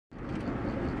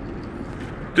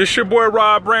This your boy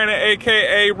Rob Brandon,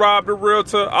 aka Rob the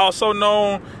Realtor, also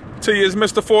known to you as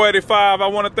Mr. 485. I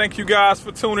want to thank you guys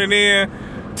for tuning in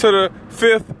to the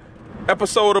 5th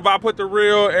episode of I Put the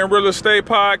Real in Real Estate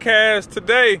podcast.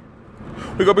 Today,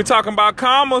 we're going to be talking about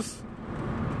commas.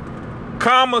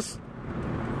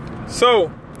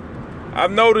 So,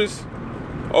 I've noticed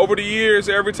over the years,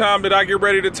 every time that I get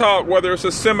ready to talk, whether it's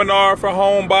a seminar for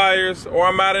home buyers or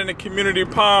I'm out in the community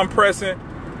palm pressing,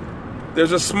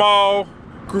 there's a small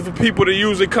group of people that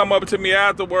usually come up to me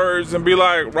afterwards and be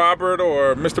like, Robert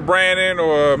or Mr. Brandon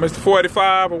or Mr.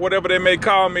 485 or whatever they may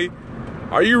call me,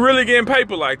 are you really getting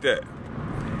paper like that?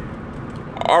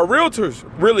 Are realtors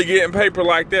really getting paper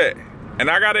like that? And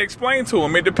I got to explain to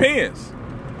them, it depends.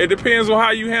 It depends on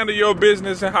how you handle your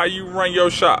business and how you run your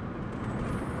shop.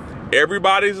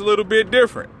 Everybody's a little bit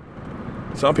different.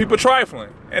 Some people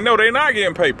trifling, and no, they're not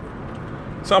getting paper.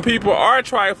 Some people are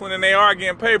trifling and they are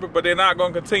getting paper, but they're not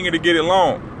going to continue to get it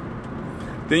long.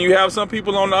 Then you have some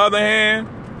people on the other hand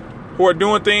who are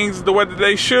doing things the way that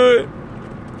they should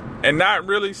and not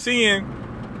really seeing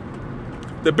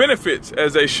the benefits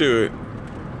as they should.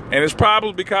 And it's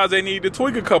probably because they need to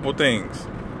tweak a couple things.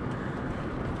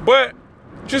 But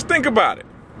just think about it.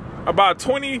 About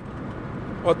 20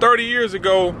 or 30 years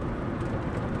ago,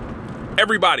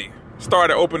 everybody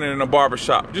started opening a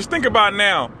barbershop. Just think about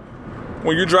now.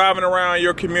 When you're driving around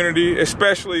your community,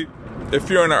 especially if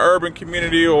you're in an urban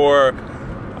community or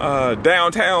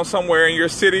downtown somewhere in your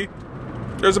city,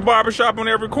 there's a barbershop on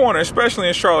every corner, especially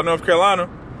in Charlotte, North Carolina.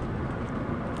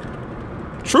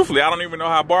 Truthfully, I don't even know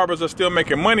how barbers are still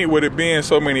making money with it being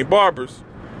so many barbers.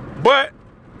 But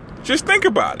just think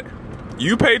about it.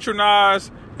 You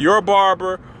patronize your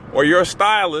barber or your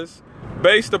stylist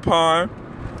based upon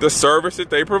the service that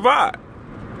they provide.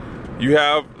 You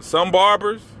have some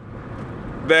barbers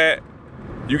that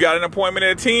you got an appointment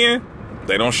at 10,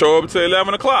 they don't show up until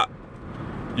 11 o'clock.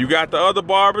 You got the other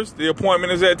barbers, the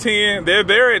appointment is at 10, they're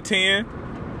there at 10,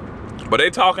 but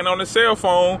they talking on the cell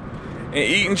phone and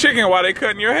eating chicken while they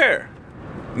cutting your hair.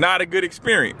 Not a good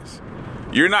experience.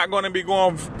 You're not going to be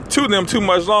going to them too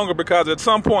much longer because at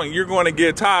some point you're going to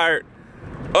get tired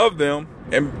of them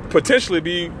and potentially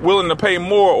be willing to pay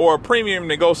more or a premium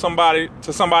to go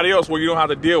to somebody else where you don't have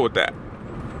to deal with that.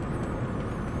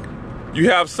 You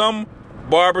have some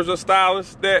barbers or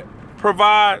stylists that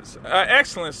provides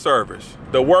excellent service.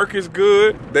 The work is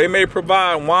good. They may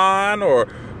provide wine or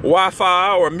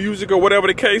Wi-Fi or music or whatever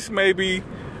the case may be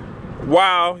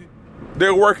while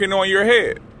they're working on your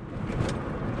head.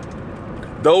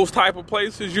 Those type of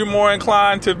places you're more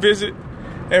inclined to visit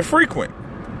and frequent.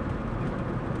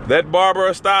 That barber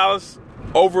or stylist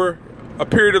over a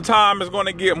period of time is going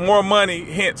to get more money,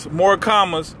 hence more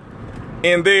commas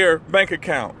in their bank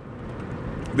account.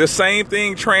 The same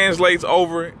thing translates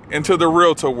over into the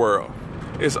realtor world.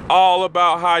 It's all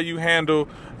about how you handle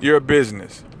your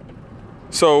business.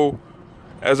 So,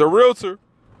 as a realtor,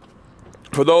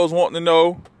 for those wanting to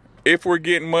know if we're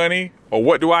getting money or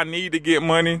what do I need to get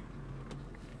money,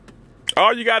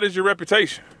 all you got is your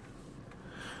reputation.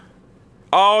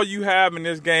 All you have in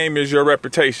this game is your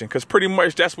reputation, because pretty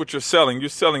much that's what you're selling. You're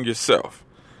selling yourself.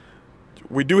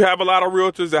 We do have a lot of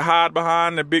realtors that hide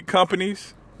behind the big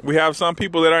companies. We have some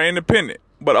people that are independent,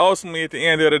 but ultimately at the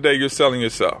end of the day, you're selling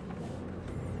yourself.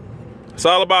 It's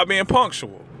all about being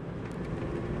punctual.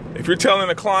 If you're telling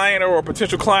a client or a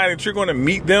potential client that you're going to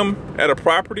meet them at a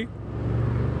property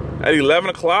at 11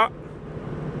 o'clock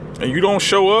and you don't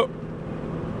show up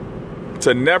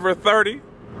to never 30,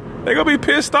 they're going to be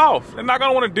pissed off. They're not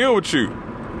going to want to deal with you.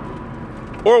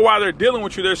 Or while they're dealing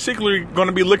with you, they're secretly going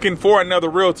to be looking for another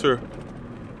realtor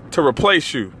to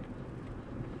replace you.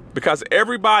 Because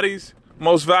everybody's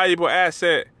most valuable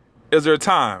asset is their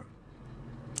time.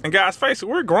 And guys, face it,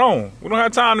 we're grown. We don't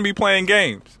have time to be playing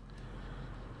games.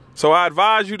 So I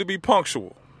advise you to be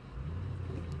punctual.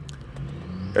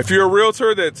 If you're a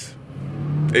realtor that's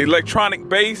electronic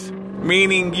based,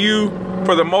 meaning you,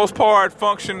 for the most part,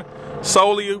 function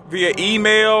solely via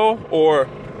email or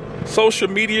social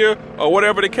media or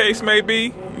whatever the case may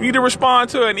be, you need to respond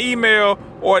to an email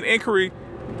or an inquiry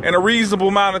in a reasonable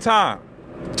amount of time.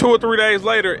 2 or 3 days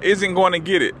later isn't going to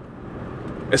get it,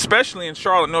 especially in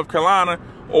Charlotte, North Carolina,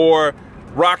 or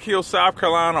Rock Hill, South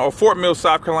Carolina, or Fort Mill,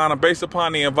 South Carolina, based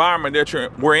upon the environment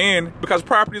that we're in, because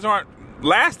properties aren't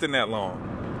lasting that long.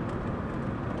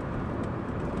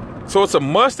 So it's a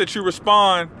must that you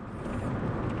respond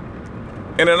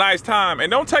in a nice time.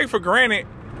 And don't take for granted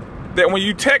that when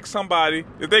you text somebody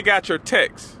that they got your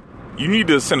text. You need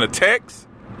to send a text,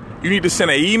 you need to send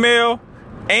an email,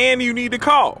 and you need to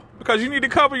call. Because you need to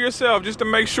cover yourself just to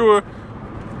make sure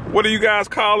what do you guys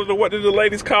call it, or what do the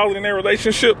ladies call it in their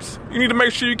relationships? You need to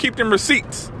make sure you keep them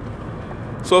receipts.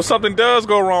 So if something does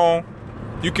go wrong,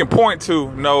 you can point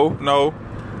to, no,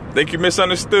 think you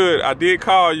misunderstood. I did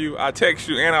call you, I text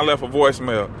you, and I left a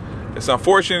voicemail. It's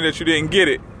unfortunate that you didn't get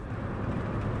it,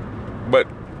 but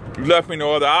you left me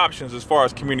no other options as far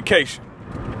as communication.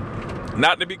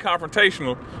 Not to be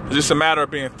confrontational, it's just a matter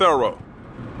of being thorough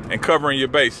and covering your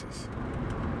bases.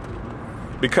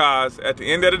 Because at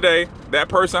the end of the day, that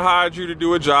person hired you to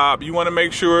do a job. You want to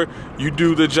make sure you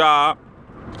do the job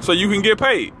so you can get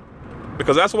paid.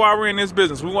 Because that's why we're in this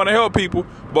business. We want to help people,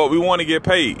 but we want to get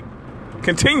paid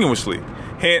continuously.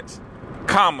 Hence,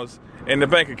 commas in the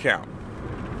bank account.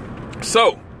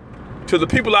 So, to the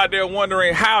people out there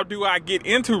wondering, how do I get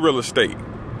into real estate?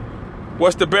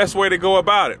 What's the best way to go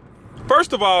about it?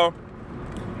 First of all,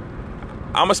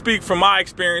 I'm going to speak from my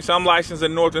experience. I'm licensed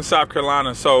in North and South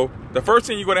Carolina. So the first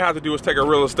thing you're going to have to do is take a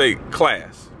real estate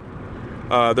class.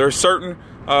 There are certain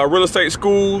real estate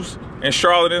schools in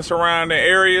Charlotte and surrounding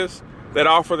areas that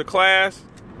offer the class.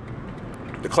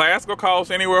 The class will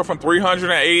cost anywhere from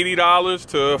 $380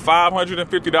 to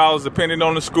 $550 depending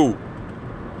on the school.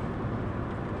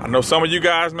 I know some of you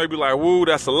guys may be like, woo,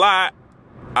 that's a lot.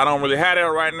 I don't really have that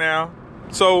right now.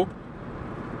 So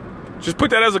just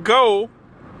put that as a goal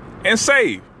and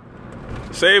save.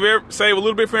 Save a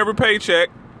little bit for every paycheck,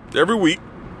 every week.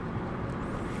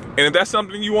 And if that's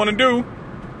something you want to do,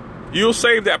 you'll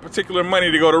save that particular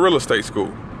money to go to real estate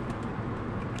school.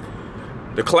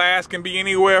 The class can be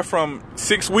anywhere from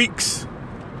 6 weeks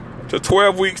to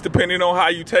 12 weeks, depending on how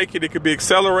you take it. It could be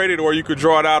accelerated, or you could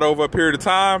draw it out over a period of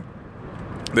time.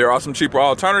 There are some cheaper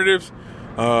alternatives,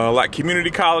 like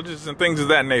community colleges and things of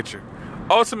that nature.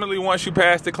 Ultimately, once you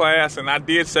pass the class, and I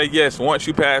did say yes, once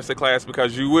you pass the class,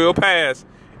 because you will pass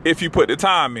if you put the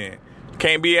time in. You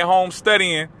can't be at home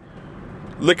studying,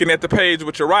 looking at the page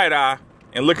with your right eye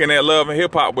and looking at Love and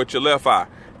Hip Hop with your left eye.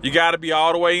 You got to be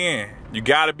all the way in. You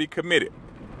got to be committed.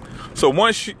 So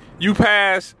once you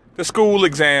pass the school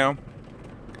exam,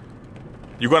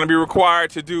 you're going to be required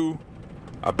to do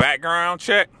a background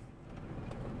check.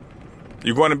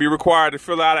 You're going to be required to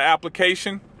fill out an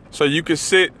application so you can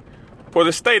sit for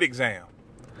the state exam.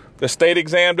 The state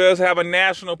exam does have a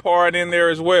national part in there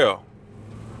as well.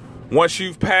 Once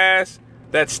you've passed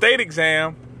that state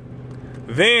exam,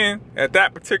 then at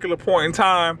that particular point in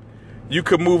time, you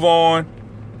could move on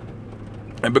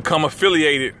and become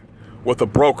affiliated with a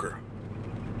broker.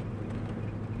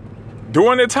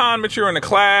 During the time that you're in the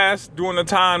class, during the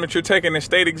time that you're taking the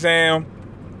state exam,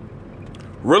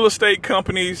 real estate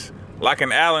companies like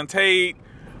an Allen Tate,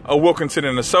 a Wilkinson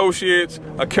and Associates,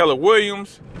 a Keller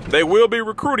Williams, they will be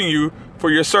recruiting you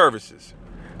for your services.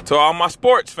 To all my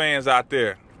sports fans out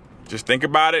there, just think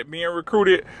about it being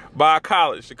recruited by a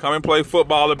college to come and play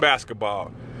football or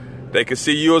basketball. They can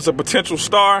see you as a potential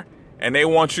star, and they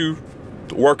want you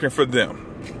working for them.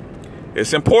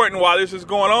 It's important while this is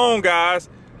going on, guys,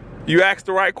 you ask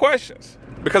the right questions.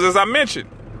 Because as I mentioned,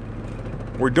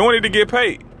 we're doing it to get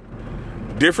paid.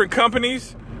 Different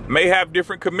companies may have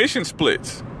different commission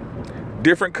splits.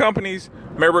 Different companies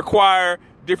may require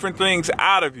different things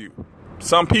out of you.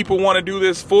 Some people want to do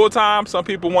this full-time. Some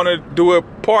people want to do it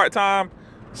part-time.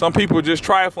 Some people are just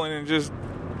trifling and just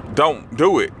don't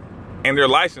do it. And they're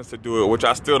licensed to do it, which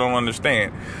I still don't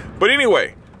understand. But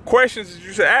anyway, questions that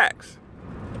you should ask.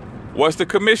 What's the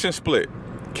commission split?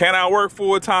 Can I work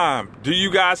full-time? Do you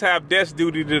guys have desk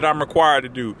duty that I'm required to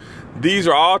do? These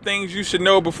are all things you should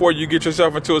know before you get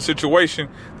yourself into a situation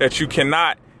that you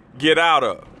cannot get out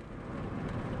of.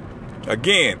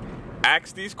 Again,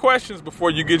 ask these questions before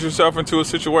you get yourself into a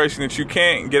situation that you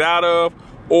can't get out of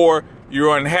or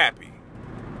you're unhappy.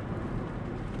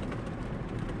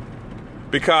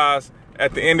 Because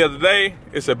at the end of the day,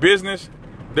 it's a business.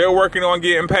 They're working on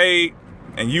getting paid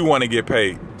and you want to get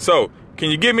paid. So, can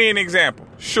you give me an example?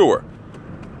 Sure.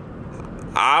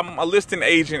 I'm a listing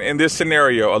agent in this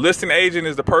scenario. A listing agent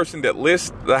is the person that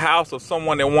lists the house of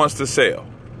someone that wants to sell.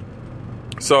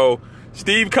 So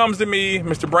Steve comes to me,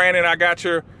 Mr. Brandon, I got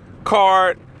your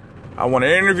card. I want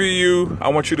to interview you. I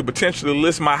want you to potentially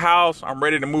list my house. I'm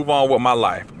ready to move on with my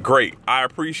life. Great. I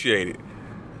appreciate it.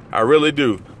 I really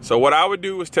do. So what I would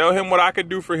do is tell him what I could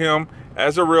do for him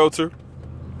as a realtor.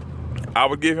 I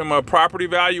would give him a property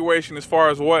valuation as far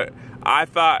as what I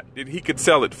thought that he could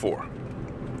sell it for.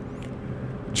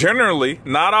 Generally,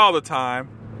 not all the time,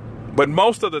 but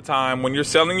most of the time when you're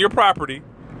selling your property,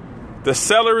 the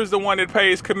seller is the one that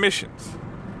pays commissions.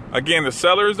 Again, the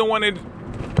seller is the one that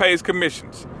pays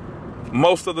commissions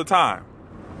most of the time.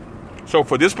 So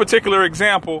for this particular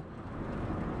example,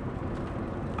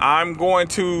 I'm going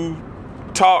to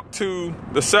talked to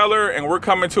the seller and we're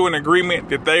coming to an agreement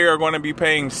that they are going to be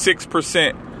paying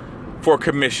 6% for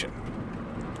commission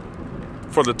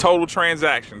for the total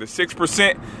transaction. The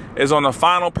 6% is on the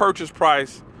final purchase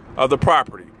price of the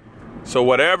property. So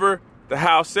whatever the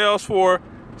house sells for,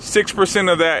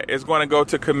 6% of that is going to go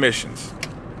to commissions.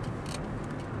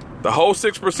 The whole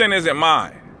 6% isn't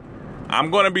mine. I'm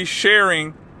going to be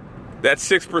sharing that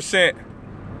 6%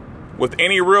 with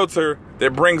any realtor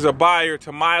that brings a buyer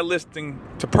to my listing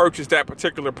to purchase that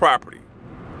particular property.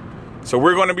 So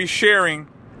we're going to be sharing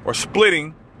or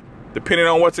splitting, depending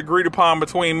on what's agreed upon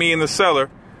between me and the seller,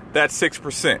 that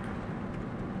 6%.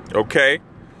 Okay?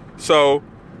 So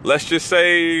let's just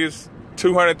say it's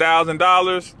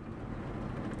 $200,000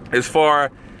 as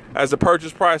far as the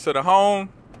purchase price of the home,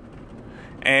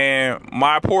 and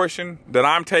my portion that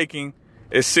I'm taking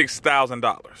is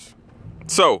 $6,000.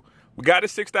 So we got the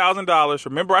 $6,000.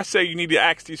 Remember, I say you need to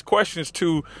ask these questions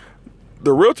to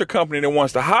the realtor company that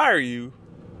wants to hire you,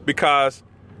 because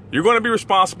you're going to be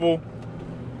responsible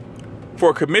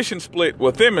for a commission split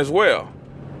with them as well.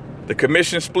 The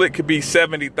commission split could be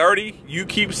 70-30. You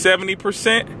keep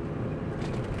 70%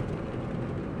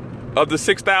 of the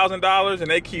 $6,000 and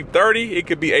they keep 30. It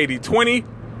could be 80-20.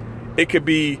 It could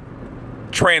be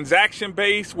transaction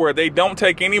based, where they don't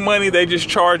take any money. They just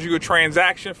charge you a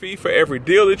transaction fee for every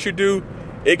deal that you do.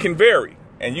 It can vary.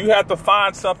 And you have to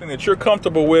find something that you're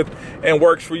comfortable with and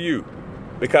works for you.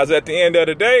 Because at the end of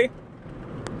the day,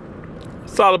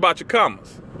 it's all about your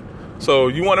commas. So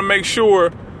you want to make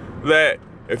sure that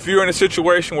if you're in a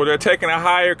situation where they're taking a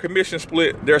higher commission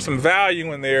split, there's some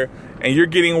value in there and you're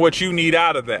getting what you need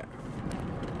out of that.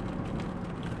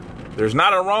 There's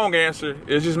not a wrong answer.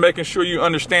 It's just making sure you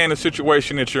understand the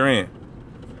situation that you're in.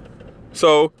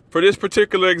 So for this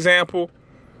particular example,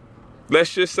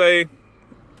 let's just say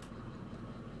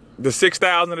the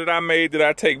 $6,000 that I made that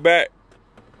I take back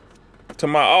to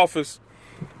my office,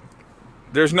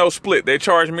 there's no split. They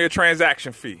charge me a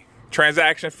transaction fee.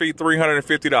 Transaction fee,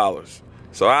 $350.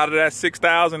 So out of that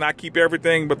 $6,000, I keep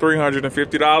everything but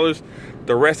 $350.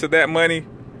 The rest of that money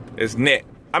is net.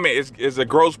 I mean, it's a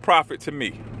gross profit to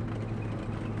me.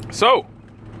 So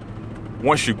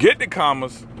once you get the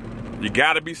commas, you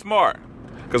got to be smart.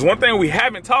 Because one thing we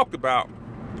haven't talked about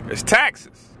is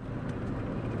taxes.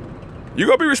 You're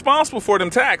going to be responsible for them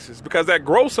taxes, because that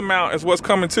gross amount is what's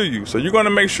coming to you. So you're going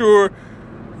to make sure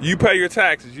you pay your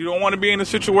taxes. You don't want to be in a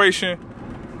situation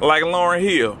like Lauryn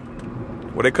Hill,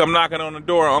 where they come knocking on the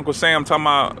door and Uncle Sam talking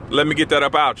about, let me get that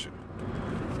up out you.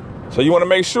 So you want to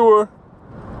make sure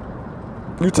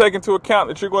you take into account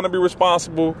that you're going to be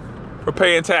responsible for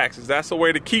paying taxes. That's a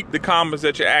way to keep the commas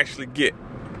that you actually get.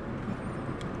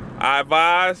 I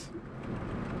advise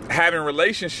having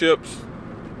relationships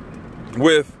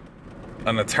with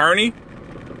an attorney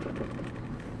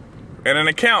and an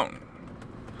accountant.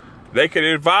 They could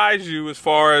advise you as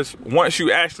far as once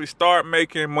you actually start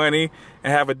making money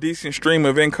and have a decent stream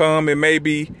of income, it may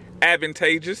be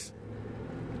advantageous,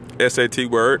 SAT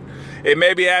word, it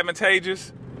may be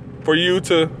advantageous for you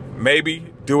to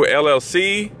maybe do an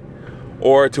LLC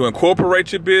or to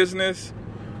incorporate your business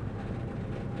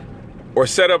or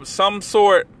set up some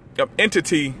sort of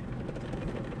entity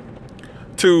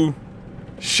to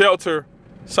shelter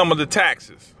some of the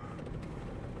taxes.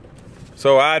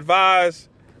 So I advise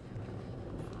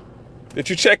that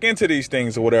you check into these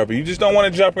things or whatever. You just don't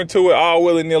want to jump into it all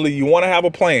willy-nilly. You want to have a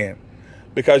plan,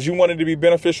 because you want it to be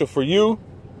beneficial for you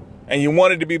and you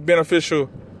want it to be beneficial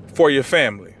for your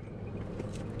family.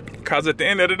 Because at the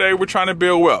end of the day, we're trying to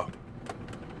build wealth.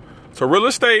 So real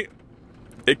estate,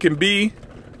 it can be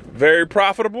very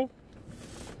profitable.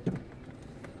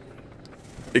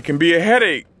 It can be a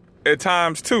headache at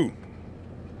times too.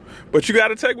 But you got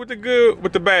to take with the good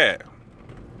with the bad.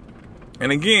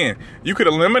 And again, you could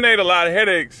eliminate a lot of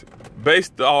headaches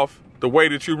based off the way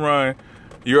that you run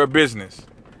your business.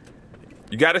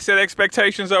 You got to set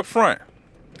expectations up front.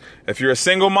 If you're a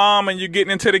single mom and you're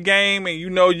getting into the game and you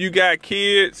know you got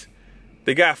kids,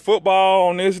 they got football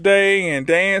on this day and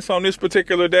dance on this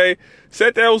particular day,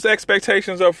 set those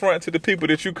expectations up front to the people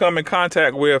that you come in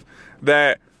contact with,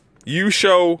 that you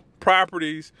show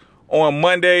properties on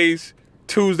Mondays,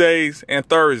 Tuesdays, and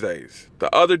Thursdays.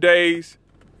 The other days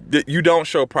that you don't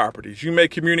show properties, you may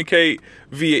communicate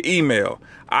via email.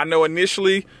 I know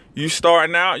initially you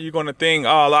starting out, you're going to think,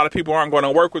 oh, a lot of people aren't going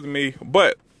to work with me,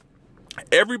 but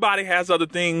everybody has other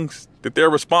things that they're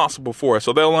responsible for,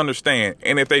 so they'll understand.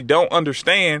 And if they don't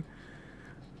understand,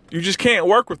 you just can't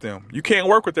work with them. You can't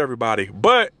work with everybody,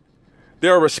 but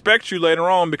they'll respect you later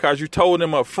on because you told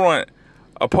them up front,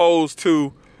 opposed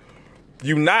to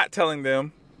you not telling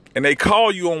them and they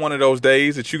call you on one of those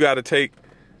days that you got to take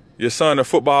your son to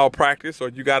football practice, or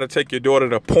you got to take your daughter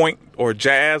to point or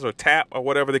jazz or tap or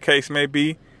whatever the case may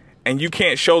be, and you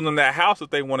can't show them that house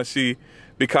that they want to see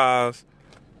because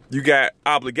you got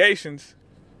obligations,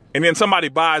 and then somebody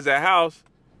buys that house,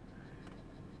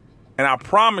 and I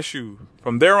promise you,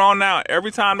 from there on out,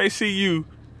 every time they see you,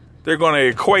 they're going to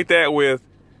equate that with,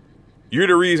 you're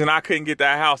the reason I couldn't get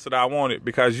that house that I wanted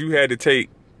because you had to take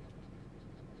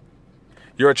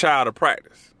your child to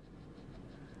practice.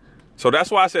 So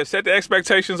that's why I said set the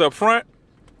expectations up front.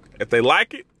 If they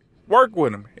like it, work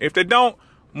with them. If they don't,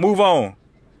 move on.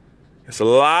 It's a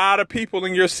lot of people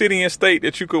in your city and state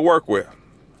that you could work with.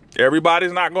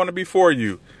 Everybody's not going to be for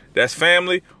you. That's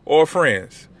family or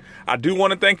friends. I do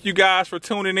want to thank you guys for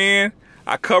tuning in.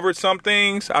 I covered some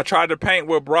things. I tried to paint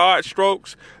with broad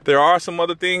strokes. There are some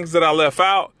other things that I left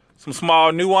out. Some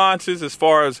small nuances as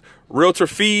far as realtor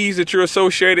fees that you're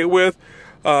associated with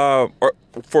or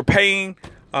for paying.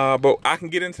 But I can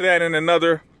get into that in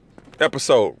another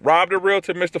episode. Rob the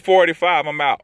Realtor, Mr. 485. I'm out.